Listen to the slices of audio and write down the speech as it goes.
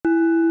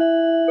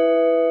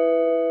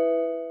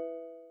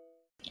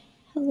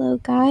Hello,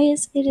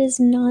 guys. It is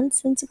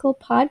Nonsensical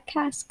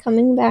Podcast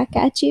coming back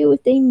at you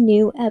with a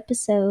new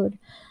episode.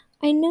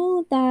 I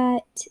know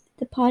that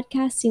the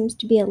podcast seems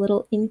to be a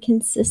little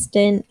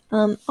inconsistent.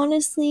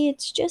 Honestly,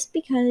 it's just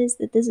because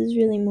that this is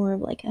really more of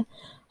like a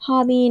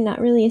hobby,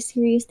 not really a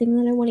serious thing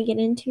that I want to get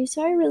into.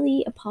 So I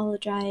really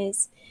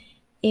apologize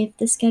if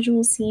the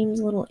schedule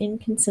seems a little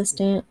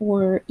inconsistent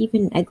or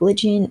even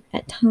negligent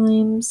at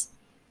times.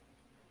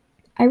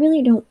 I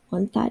really don't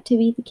want that to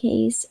be the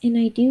case, and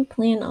I do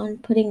plan on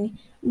putting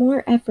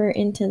more effort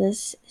into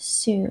this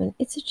soon.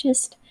 It's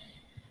just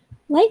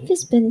life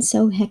has been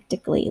so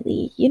hectic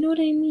lately. You know what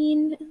I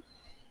mean?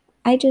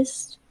 I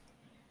just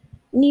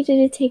needed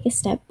to take a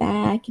step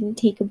back and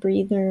take a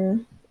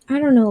breather. I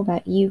don't know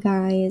about you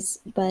guys,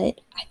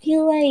 but I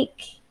feel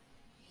like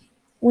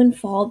when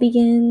fall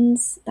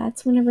begins,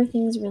 that's whenever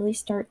things really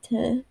start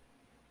to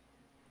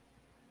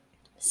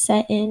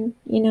set in.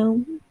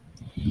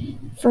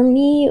 For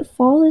me,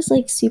 fall is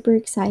like super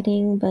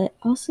exciting, but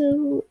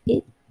also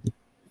it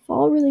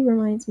fall really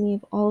reminds me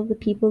of all of the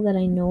people that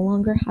I no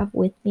longer have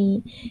with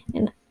me.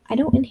 And I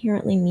don't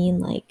inherently mean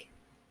like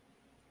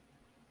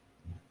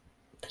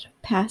that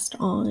have passed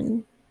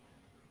on.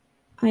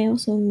 I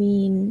also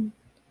mean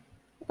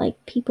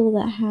like people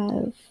that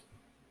have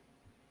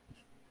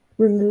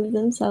removed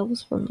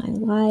themselves from my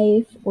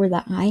life, or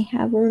that I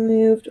have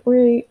removed,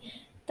 or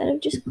that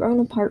have just grown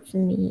apart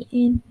from me.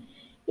 And,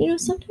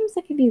 sometimes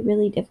that can be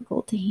really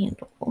difficult to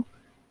handle.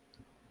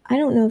 I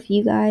don't know if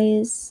you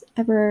guys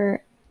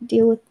ever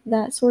deal with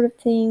that sort of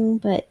thing,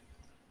 but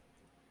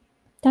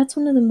that's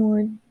one of the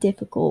more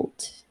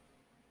difficult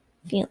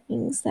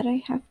feelings that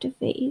I have to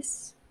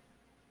face.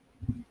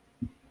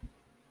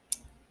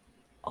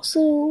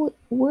 Also,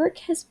 work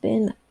has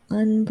been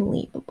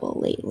unbelievable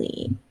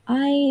lately.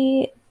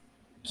 I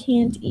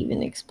can't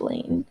even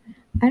explain.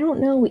 I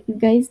don't know what you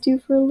guys do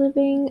for a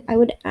living. I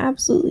would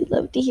absolutely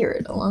love to hear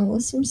it along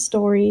with some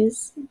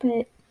stories.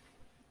 But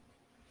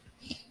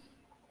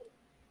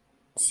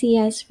see,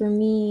 as for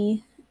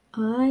me,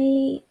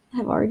 I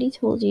have already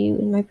told you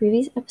in my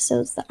previous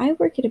episodes that I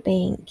work at a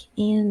bank,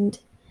 and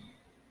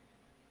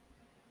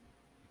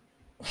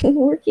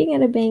working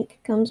at a bank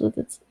comes with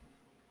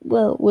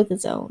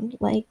its own.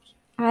 Like,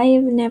 I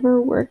have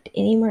never worked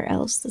anywhere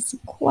else that's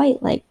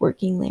quite like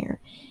working there.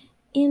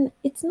 And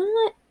it's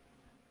not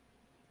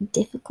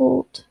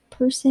difficult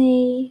per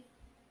se,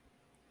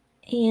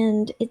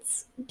 and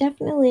it's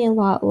definitely a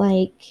lot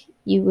like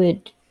you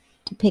would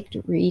depict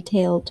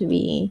retail to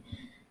be,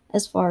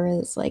 as far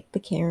as like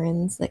the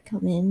Karens that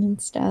come in and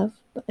stuff.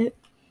 But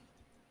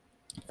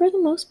for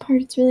the most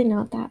part, it's really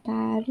not that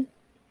bad.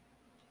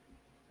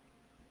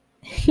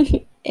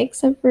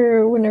 Except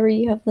for whenever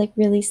you have like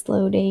really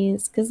slow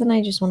days, because then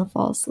I just want to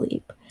fall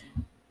asleep.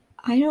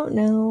 I don't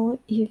know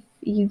if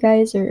you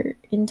guys are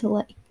into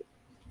like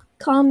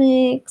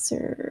comics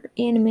or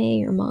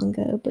anime or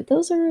manga, but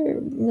those are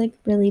like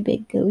really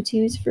big go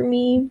tos for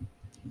me.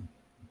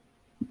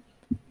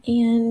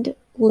 And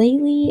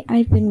lately,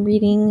 I've been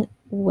reading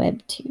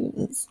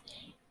webtoons.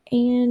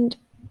 And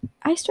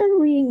I started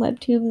reading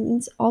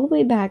webtoons all the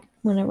way back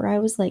whenever I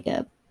was like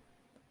I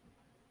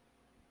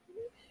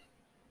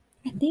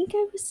think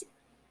I was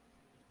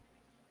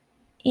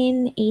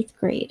in eighth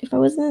grade. If I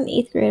wasn't in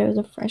eighth grade, I was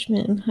a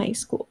freshman in high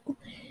school.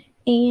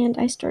 And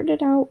I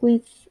started out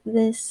with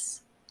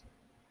this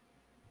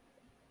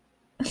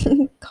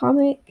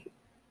comic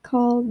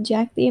called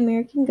Jack the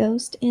American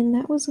Ghost, and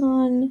that was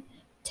on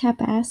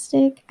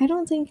Tapastic. I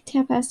don't think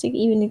Tapastic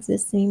even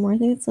exists anymore. I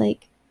think it's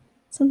like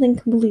something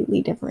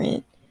completely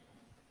different.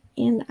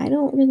 And I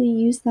don't really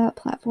use that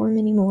platform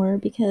anymore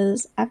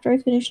because after I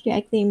finished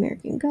Jack the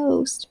American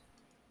Ghost,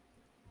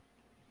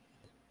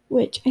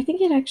 which I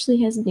think it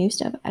actually has new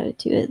stuff added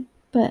to it,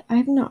 but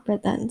I've not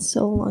read that in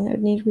so long. I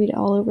would need to read it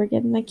all over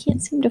again, and I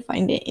can't seem to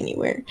find it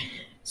anywhere.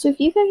 So if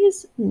you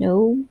guys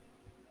know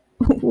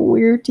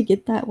where to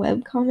get that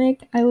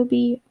webcomic, I would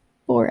be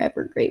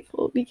forever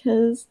grateful,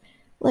 because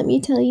let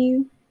me tell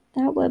you,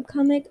 that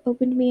webcomic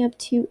opened me up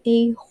to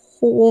a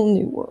whole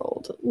new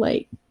world.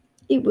 Like,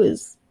 it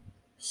was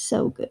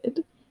so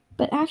good.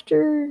 But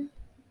after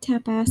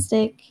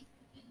Tapastic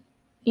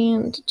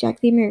and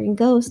Jack the American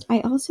Ghost, I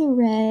also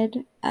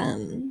read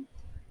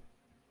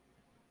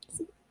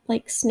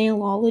like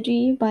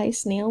Snailology by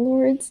Snail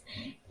Lords.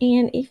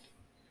 And if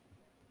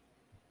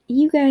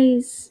you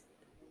guys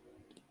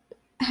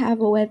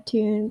have a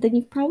webtoon, then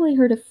you've probably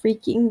heard of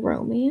Freaking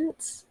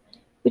Romance,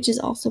 which is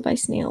also by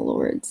Snail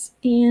Lords.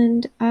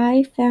 And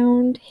I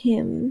found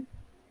him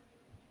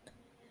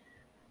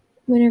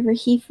whenever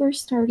he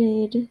first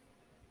started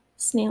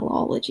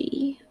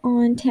Snailology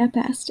on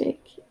Tapastic.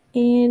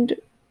 And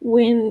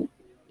when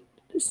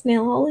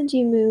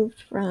Snailology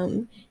moved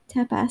from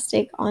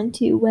Tapastic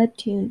onto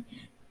Webtoon,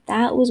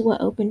 that was what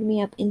opened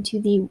me up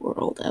into the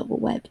world of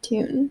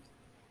Webtoon.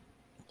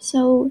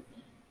 So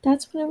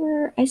that's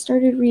whenever I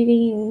started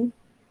reading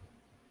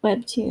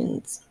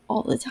webtoons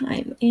all the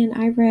time. And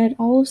I read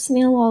all of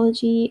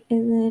Snailology,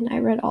 and then I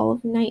read all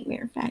of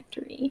Nightmare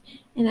Factory.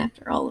 And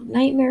after all of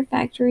Nightmare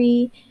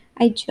Factory,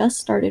 I just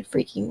started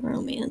Freaking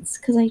Romance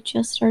because I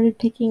just started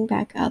picking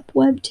back up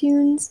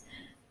webtoons,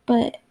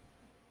 but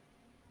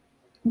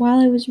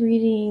while I was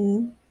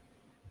reading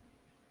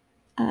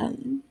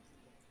um,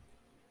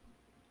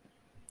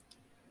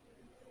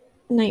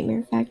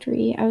 Nightmare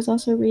Factory, I was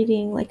also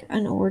reading like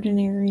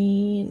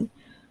Unordinary and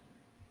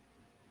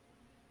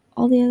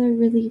all the other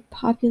really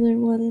popular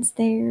ones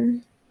there.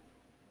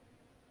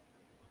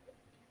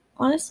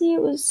 Honestly,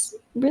 it was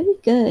really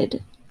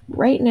good.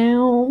 Right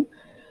now,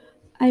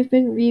 I've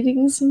been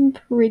reading some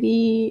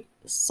pretty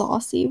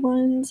saucy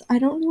ones. I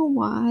don't know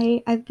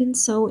why I've been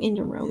so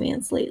into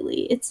romance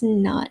lately. It's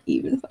not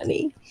even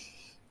funny.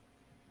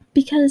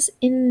 Because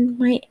in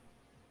my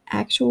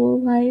actual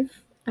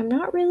life, I'm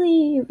not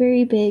really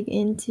very big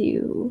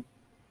into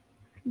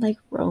like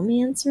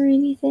romance or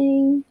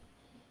anything.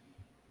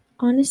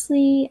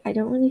 Honestly, I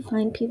don't really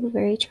find people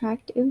very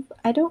attractive.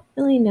 I don't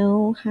really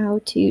know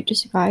how to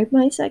describe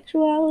my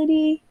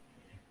sexuality,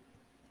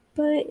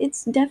 but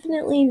it's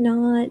definitely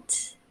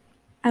not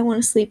I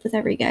want to sleep with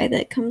every guy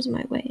that comes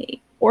my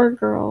way or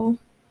girl,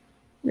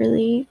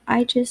 really.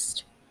 I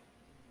just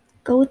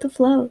go with the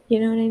flow, you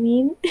know what I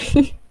mean?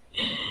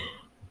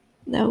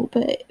 No,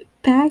 but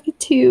back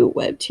to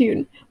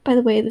Webtoon. By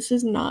the way, this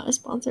is not a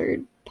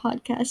sponsored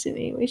podcast in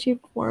any way,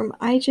 shape, or form.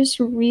 I just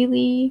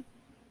really,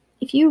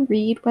 if you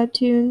read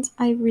Webtoons,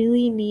 I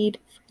really need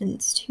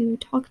friends to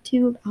talk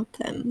to about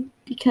them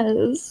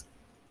because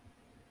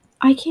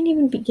I can't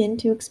even begin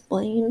to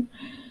explain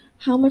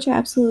how much I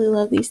absolutely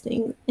love these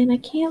things. And I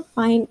can't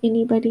find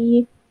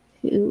anybody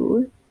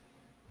who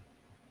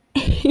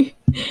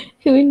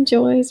who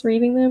enjoys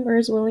reading them or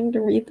is willing to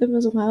read them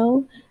as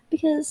well.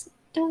 Because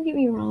don't get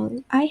me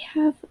wrong, I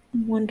have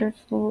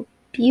wonderful,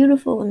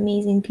 beautiful,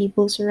 amazing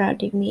people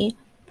surrounding me.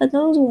 But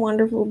those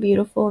wonderful,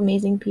 beautiful,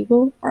 amazing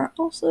people are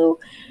also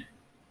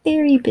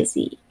very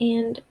busy.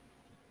 And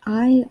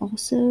I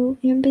also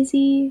am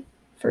busy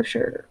for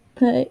sure.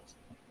 But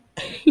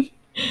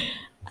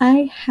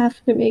I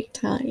have to make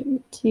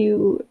time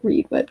to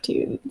read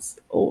webtoons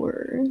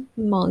or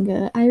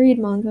manga. I read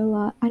manga a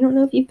lot. I don't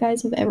know if you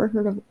guys have ever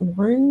heard of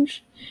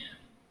Orange,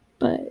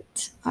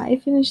 but I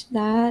finished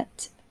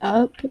that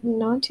up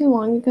not too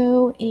long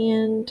ago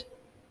and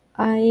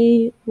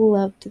I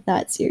loved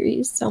that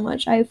series so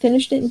much. I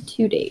finished it in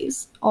 2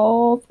 days,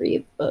 all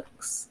three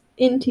books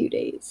in 2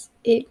 days.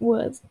 It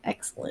was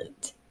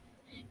excellent.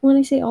 When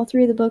I say all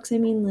three of the books, I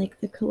mean like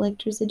the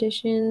collector's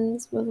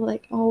editions with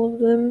like all of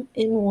them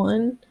in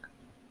one.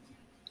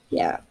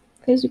 Yeah,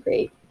 it was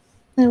great.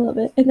 I love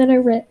it. And then I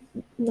read,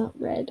 not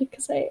read,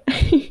 because I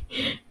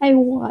I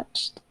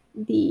watched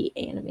the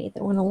anime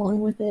that went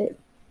along with it.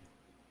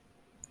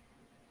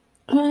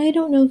 I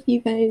don't know if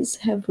you guys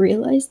have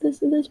realized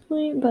this at this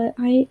point, but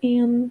I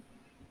am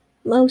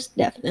most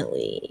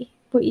definitely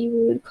what you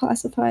would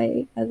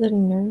classify as a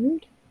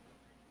nerd.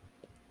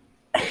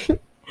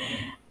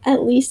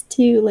 At least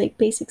to like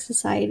basic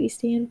society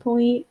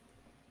standpoint.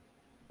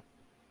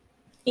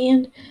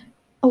 And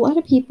a lot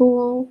of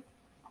people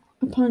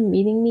upon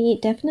meeting me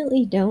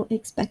definitely don't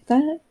expect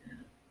that.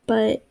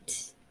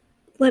 But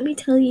let me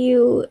tell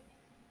you,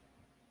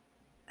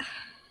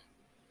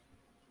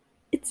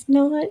 it's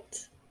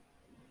not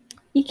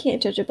you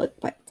can't judge a book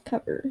by its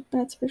cover,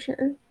 that's for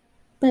sure.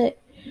 But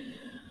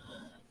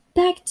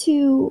back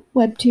to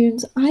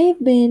webtoons, I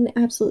have been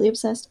absolutely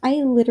obsessed. I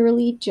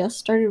literally just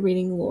started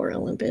reading Lore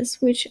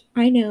Olympus, which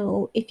I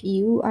know if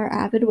you are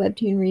avid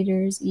webtoon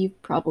readers,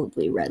 you've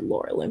probably read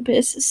Lore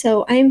Olympus.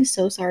 So I am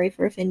so sorry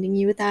for offending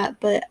you with that,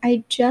 but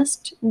I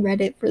just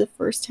read it for the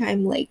first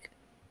time like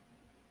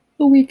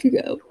a week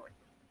ago.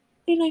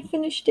 And I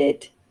finished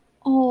it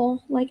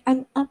all, like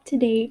I'm up to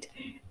date,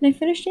 and I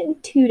finished it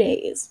in 2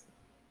 days.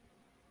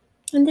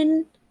 And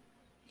then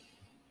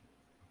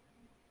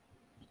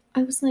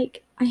I was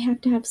like, I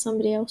have to have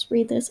somebody else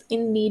read this. I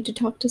need to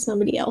talk to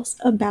somebody else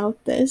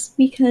about this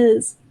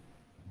because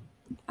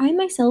I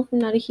myself am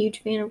not a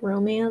huge fan of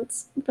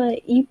romance,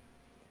 but you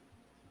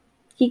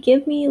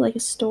give me like a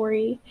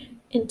story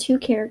and two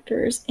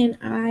characters and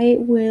I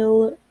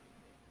will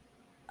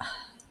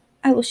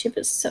ship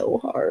it so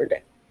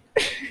hard.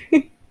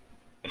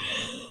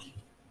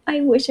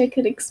 I wish I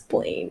could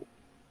explain.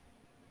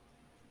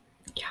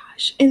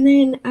 Gosh. And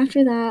then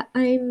after that,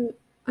 I'm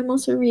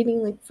also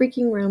reading like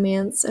Freaking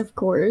Romance, of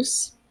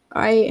course.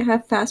 I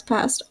have fast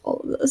passed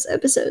all of those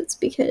episodes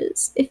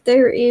because if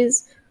there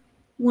is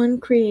one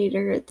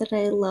creator that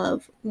I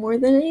love more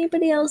than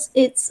anybody else,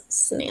 it's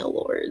Snail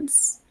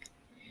Lords.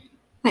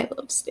 I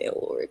love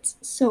Snail Lords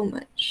so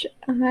much.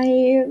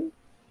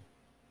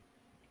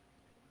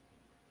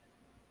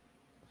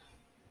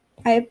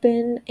 I've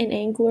been an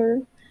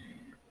angler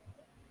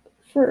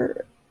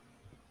for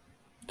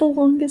the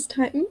longest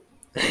time.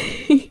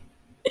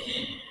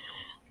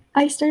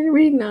 I started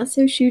reading Not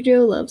So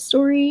Shujo Love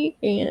Story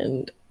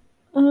and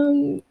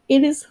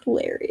it is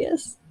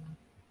hilarious.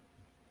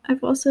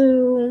 I've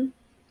also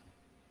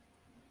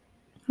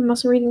I'm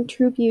also reading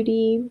True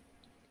Beauty,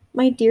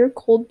 My Dear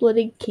Cold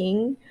Blooded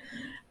King.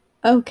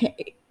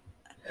 Okay,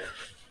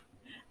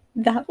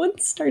 that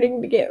one's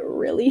starting to get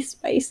really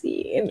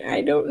spicy, and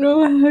I don't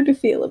know how to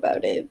feel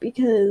about it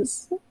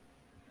because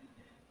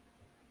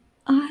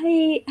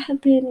I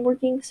have been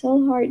working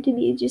so hard to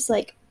be just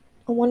like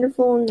a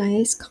wonderful,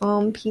 nice,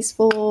 calm,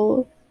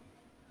 peaceful.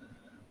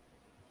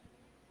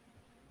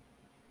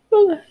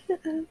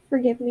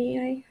 Forgive me,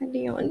 I had to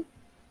yawn.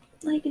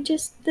 Like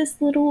just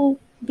this little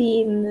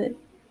being that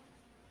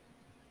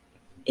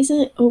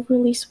isn't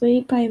overly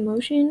swayed by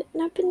emotion,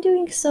 and I've been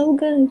doing so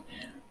good.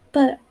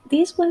 But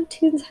these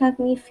webtoons have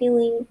me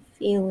feeling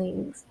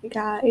feelings,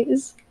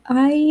 guys.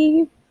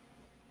 I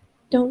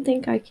don't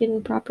think I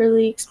can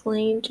properly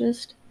explain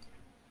just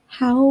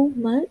how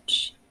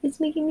much it's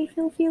making me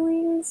feel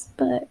feelings,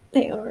 but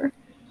they are.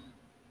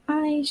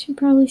 I should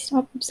probably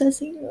stop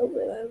obsessing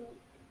over them.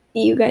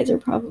 You guys are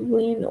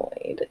probably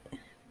annoyed.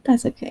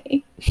 That's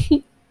okay.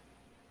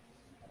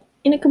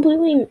 In a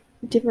completely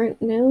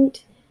different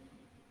note,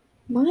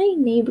 my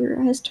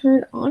neighbor has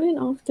turned on and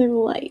off their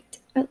light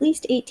at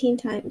least 18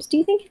 times. Do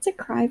you think it's a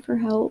cry for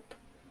help?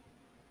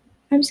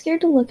 I'm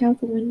scared to look out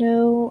the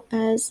window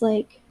as,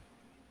 like,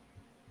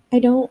 I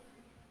don't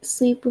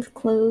sleep with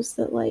clothes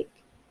that, like,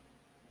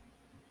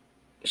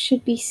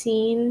 should be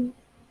seen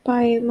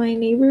by my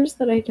neighbors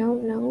that I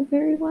don't know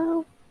very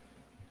well.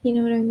 You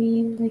know what I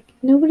mean? Like,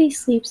 nobody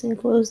sleeps in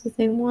clothes that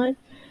they want,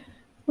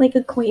 like,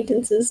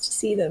 acquaintances to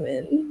see them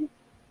in.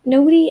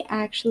 Nobody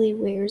actually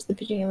wears the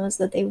pajamas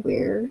that they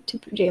wear to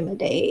pajama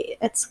day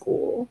at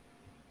school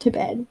to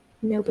bed.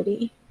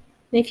 Nobody.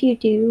 And if you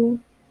do,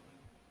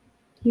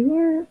 you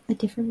are a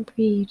different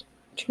breed,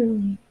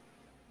 truly.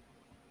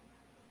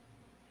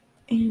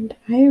 And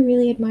I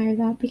really admire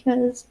that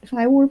because if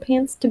I wore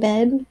pants to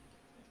bed,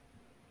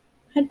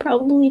 I'd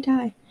probably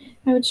die.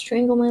 I would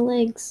strangle my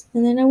legs,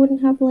 and then I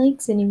wouldn't have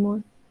legs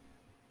anymore.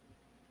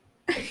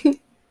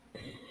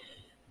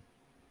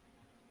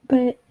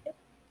 But,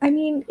 I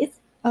mean, it's.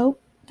 Oh,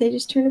 they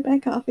just turned it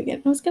back off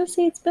again. I was gonna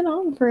say it's been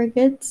on for a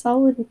good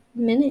solid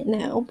minute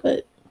now,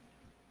 but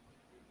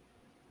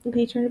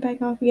they turned it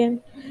back off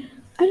again.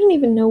 I don't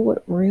even know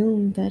what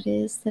room that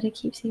is that I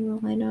keep seeing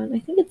the light on. I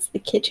think it's the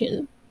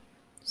kitchen.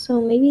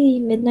 So maybe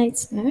midnight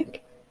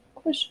snack?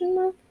 Question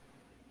mark?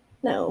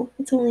 No,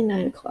 it's only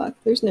 9 o'clock.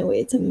 There's no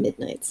way it's a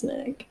midnight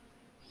snack.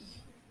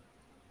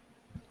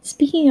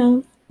 Speaking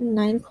of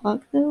 9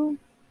 o'clock, though,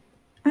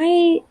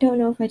 I don't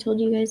know if I told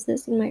you guys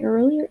this in my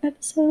earlier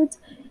episodes,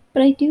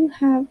 but I do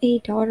have a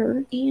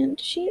daughter, and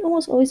she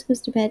almost always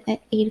goes to bed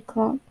at 8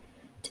 o'clock.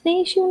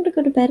 Today, she wanted to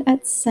go to bed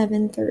at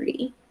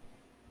 7:30,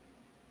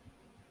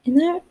 and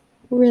that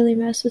really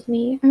messed with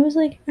me. I was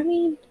like, I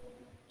mean,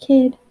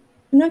 kid,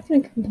 I'm not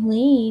gonna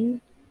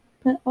complain,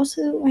 but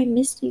also I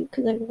missed you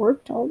because I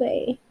worked all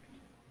day,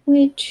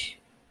 which,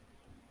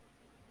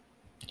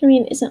 I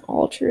mean, isn't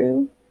all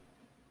true,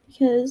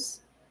 because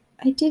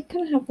I did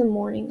kind of have the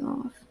morning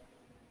off,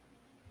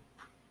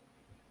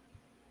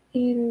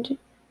 and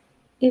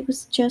it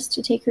was just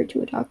to take her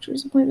to a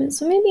doctor's appointment.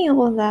 So maybe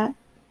all of that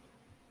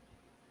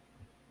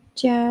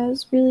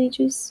jazz really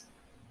just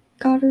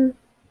got her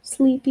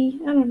sleepy.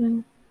 I don't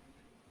know.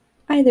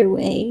 Either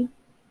way,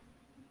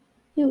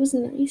 it was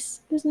nice.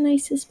 It was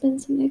nice to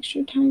spend some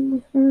extra time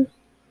with her.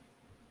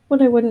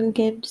 What I wouldn't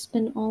give to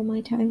spend all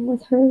my time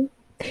with her.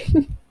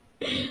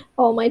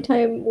 All my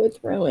time with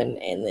Rowan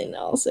and then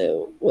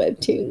also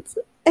webtoons.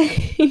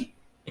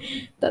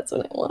 That's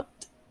what I want.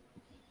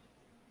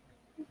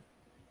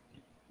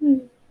 Hmm.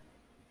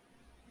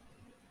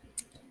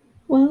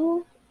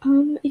 Well,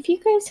 if you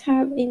guys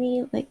have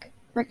any like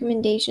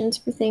recommendations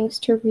for things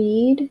to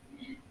read,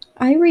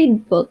 I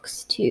read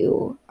books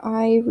too.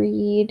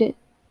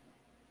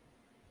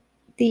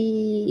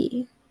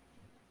 The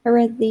I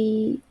read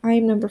the I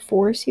Am Number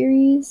 4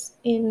 series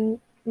in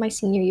my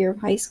senior year of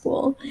high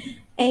school.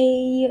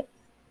 A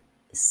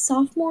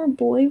sophomore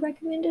boy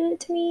recommended it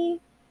to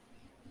me.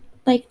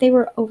 Like they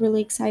were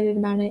overly excited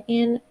about it,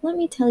 and let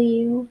me tell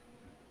you,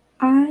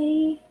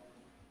 I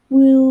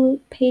will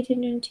pay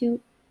attention to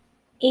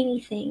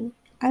anything.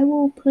 I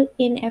will put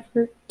in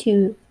effort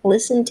to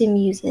listen to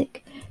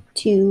music,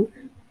 to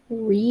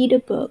read a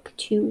book,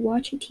 to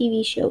watch a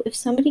TV show. If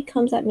somebody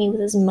comes at me with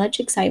as much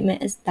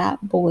excitement as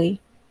that boy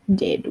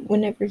did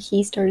whenever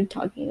he started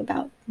talking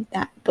about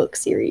that book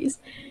series,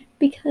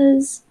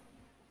 because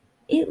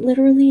it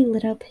literally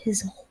lit up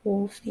his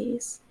whole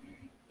face.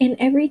 And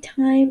every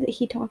time that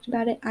he talked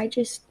about it,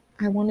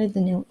 I wanted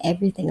to know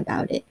everything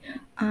about it.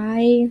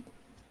 I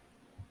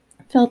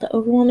felt the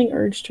overwhelming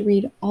urge to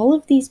read all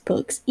of these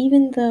books,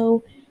 even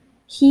though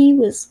he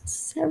was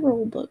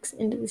several books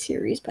into the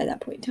series by that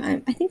point in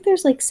time. I think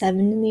there's like 7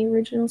 in the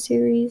original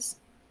series,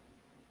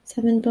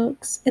 7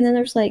 books, and then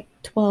there's like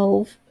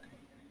 12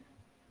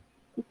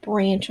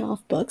 branch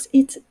off books.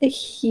 It's a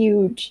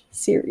huge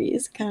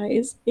series,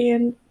 guys.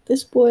 And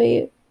this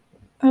boy,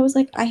 I was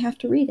like, I have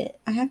to read it.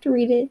 I have to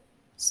read it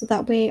so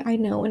that way I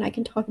know and I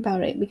can talk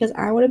about it because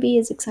I want to be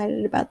as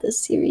excited about this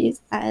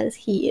series as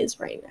he is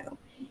right now.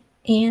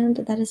 And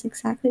that is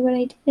exactly what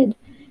I did.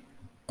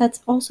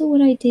 That's also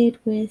what I did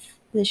with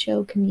the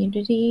show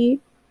Community.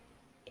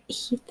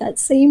 That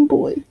same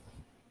boy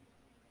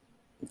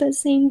that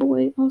same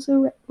boy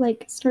also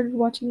started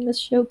watching this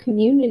show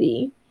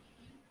Community,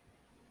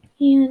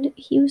 and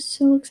he was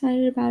so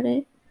excited about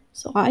it.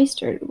 So I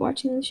started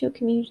watching the show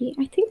Community.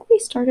 I think we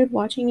started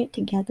watching it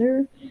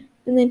together,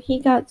 and then he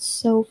got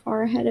so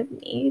far ahead of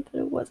me that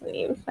it wasn't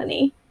even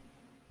funny.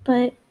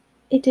 But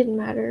it didn't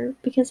matter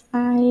because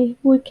I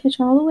would catch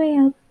all the way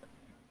up,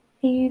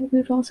 and we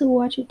would also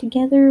watch it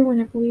together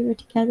whenever we were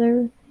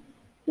together.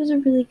 It was a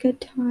really good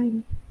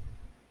time.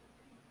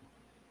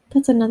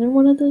 That's another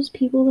one of those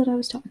people that I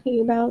was talking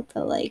about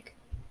that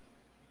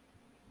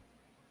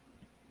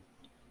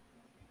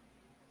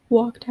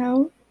walked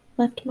out,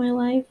 left my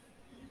life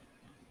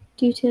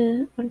due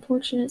to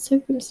unfortunate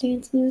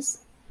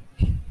circumstances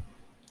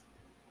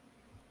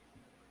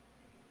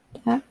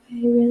that I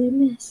really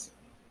miss.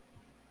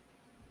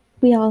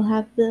 We all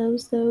have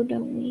those though,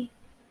 don't we?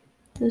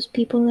 Those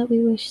people that we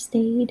wish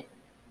stayed.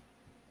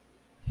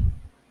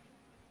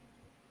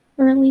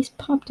 Or at least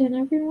popped in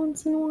every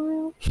once in a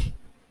while.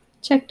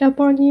 Checked up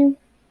on you.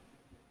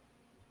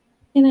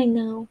 And I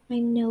know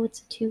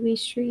it's a two-way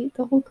street.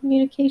 The whole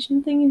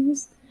communication thing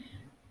is.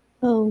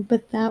 Oh,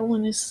 but that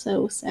one is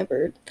so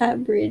severed.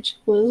 That bridge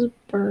was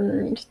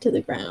burned to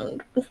the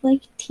ground with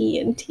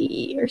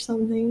TNT or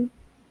something.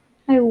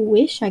 I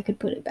wish I could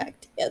put it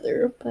back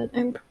together, but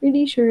I'm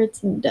pretty sure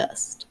it's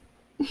dust.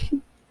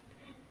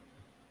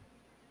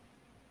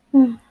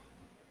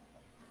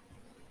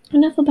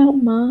 Enough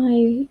about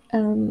my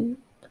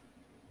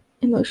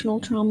emotional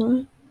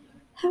trauma.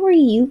 How are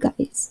you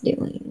guys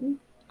doing?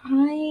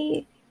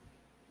 I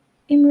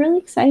am really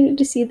excited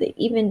to see that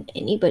even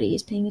anybody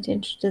is paying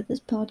attention to this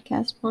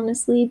podcast,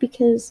 honestly,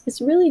 because it's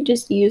really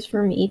just used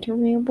for me to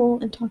ramble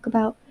and talk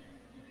about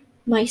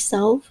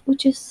myself,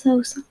 which is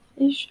so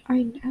selfish,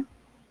 I know.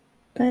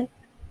 But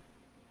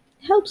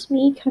it helps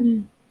me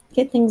kind of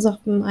get things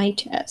off of my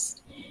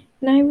chest.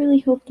 And I really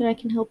hope that I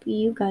can help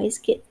you guys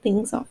get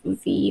things off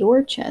of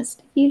your chest.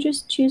 If you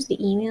just choose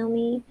to email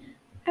me,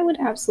 I would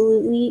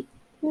absolutely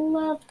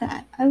love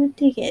that. I would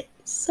dig it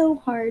so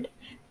hard.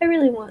 I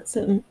really want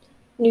some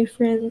new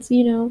friends,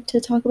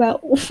 to talk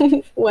about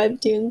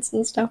webtoons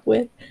and stuff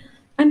with.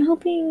 I'm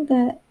hoping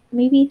that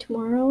maybe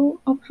tomorrow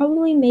I'll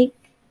probably make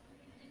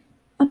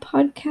a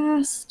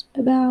podcast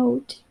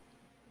about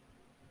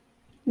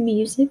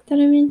music that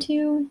I'm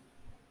into.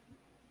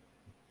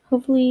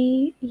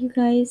 Hopefully, you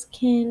guys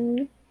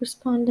can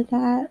respond to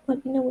that.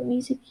 Let me know what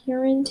music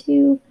you're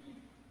into.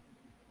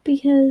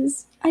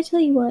 Because I tell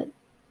you what,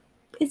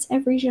 it's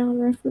every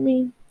genre for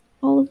me.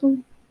 All of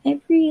them.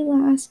 Every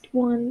last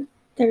one.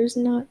 There's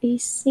not a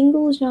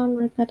single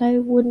genre that I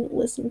wouldn't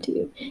listen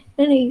to.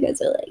 I know you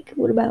guys are like,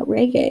 what about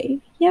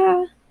reggae?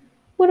 Yeah.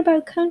 What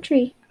about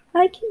country?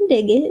 I can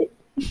dig it.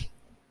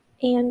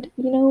 And,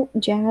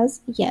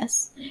 jazz,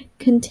 yes.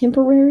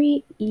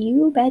 Contemporary,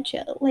 you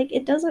betcha.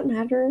 It doesn't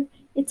matter.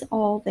 It's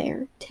all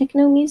there.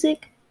 Techno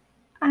music,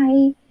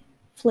 I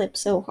flip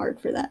so hard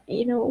for that.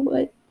 You know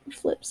what?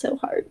 Flip so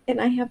hard. And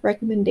I have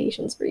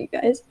recommendations for you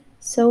guys.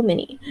 So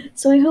many.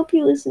 So I hope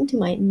you listen to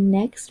my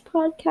next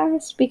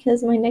podcast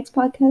because my next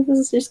podcast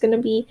is just going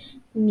to be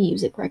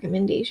music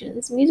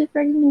recommendations. Music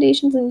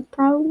recommendations and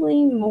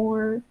probably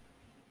more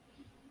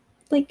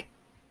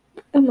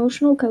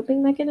emotional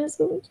coping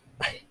mechanisms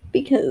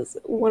because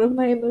one of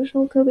my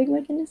emotional coping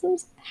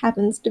mechanisms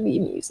happens to be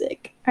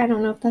music. I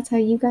don't know if that's how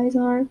you guys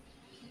are.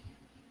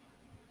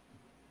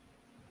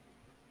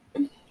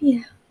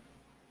 Yeah,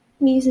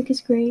 music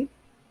is great.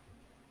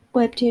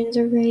 Webtoons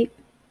are great.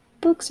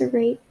 Books are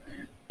great.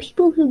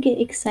 People who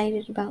get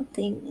excited about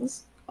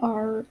things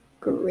are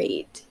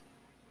great.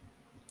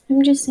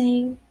 I'm just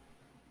saying,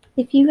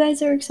 if you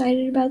guys are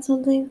excited about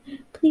something,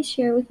 please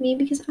share it with me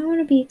because I want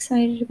to be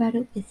excited about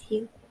it with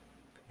you.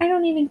 I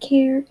don't even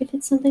care if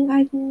it's something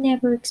I've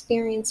never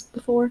experienced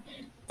before.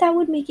 That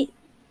would make it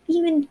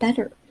even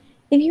better.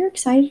 If you're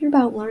excited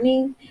about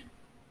learning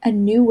a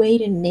new way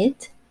to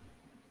knit,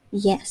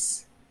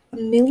 yes. A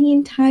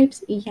million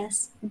times,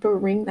 yes.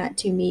 Bring that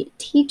to me.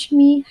 Teach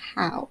me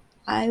how.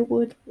 I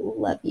would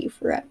love you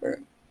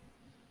forever.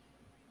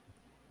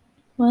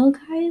 Well,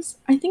 guys,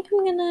 I think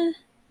I'm gonna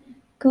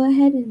go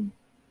ahead and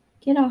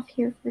get off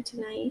here for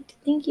tonight.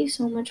 Thank you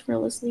so much for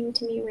listening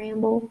to me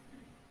ramble.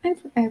 I'm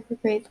forever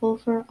grateful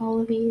for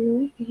all of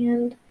you,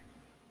 and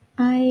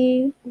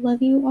I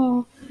love you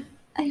all.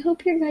 I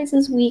hope your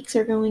guys' weeks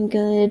are going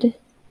good.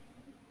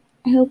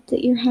 I hope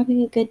that you're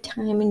having a good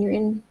time and you're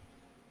in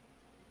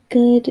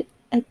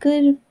a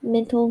good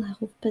mental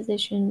health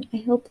position. I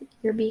hope that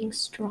you're being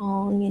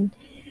strong, and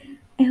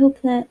I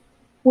hope that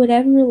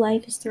whatever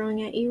life is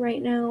throwing at you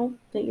right now,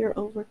 that you're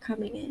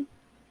overcoming it.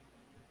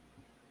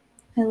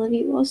 I love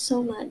you all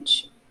so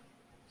much.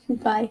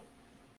 Bye.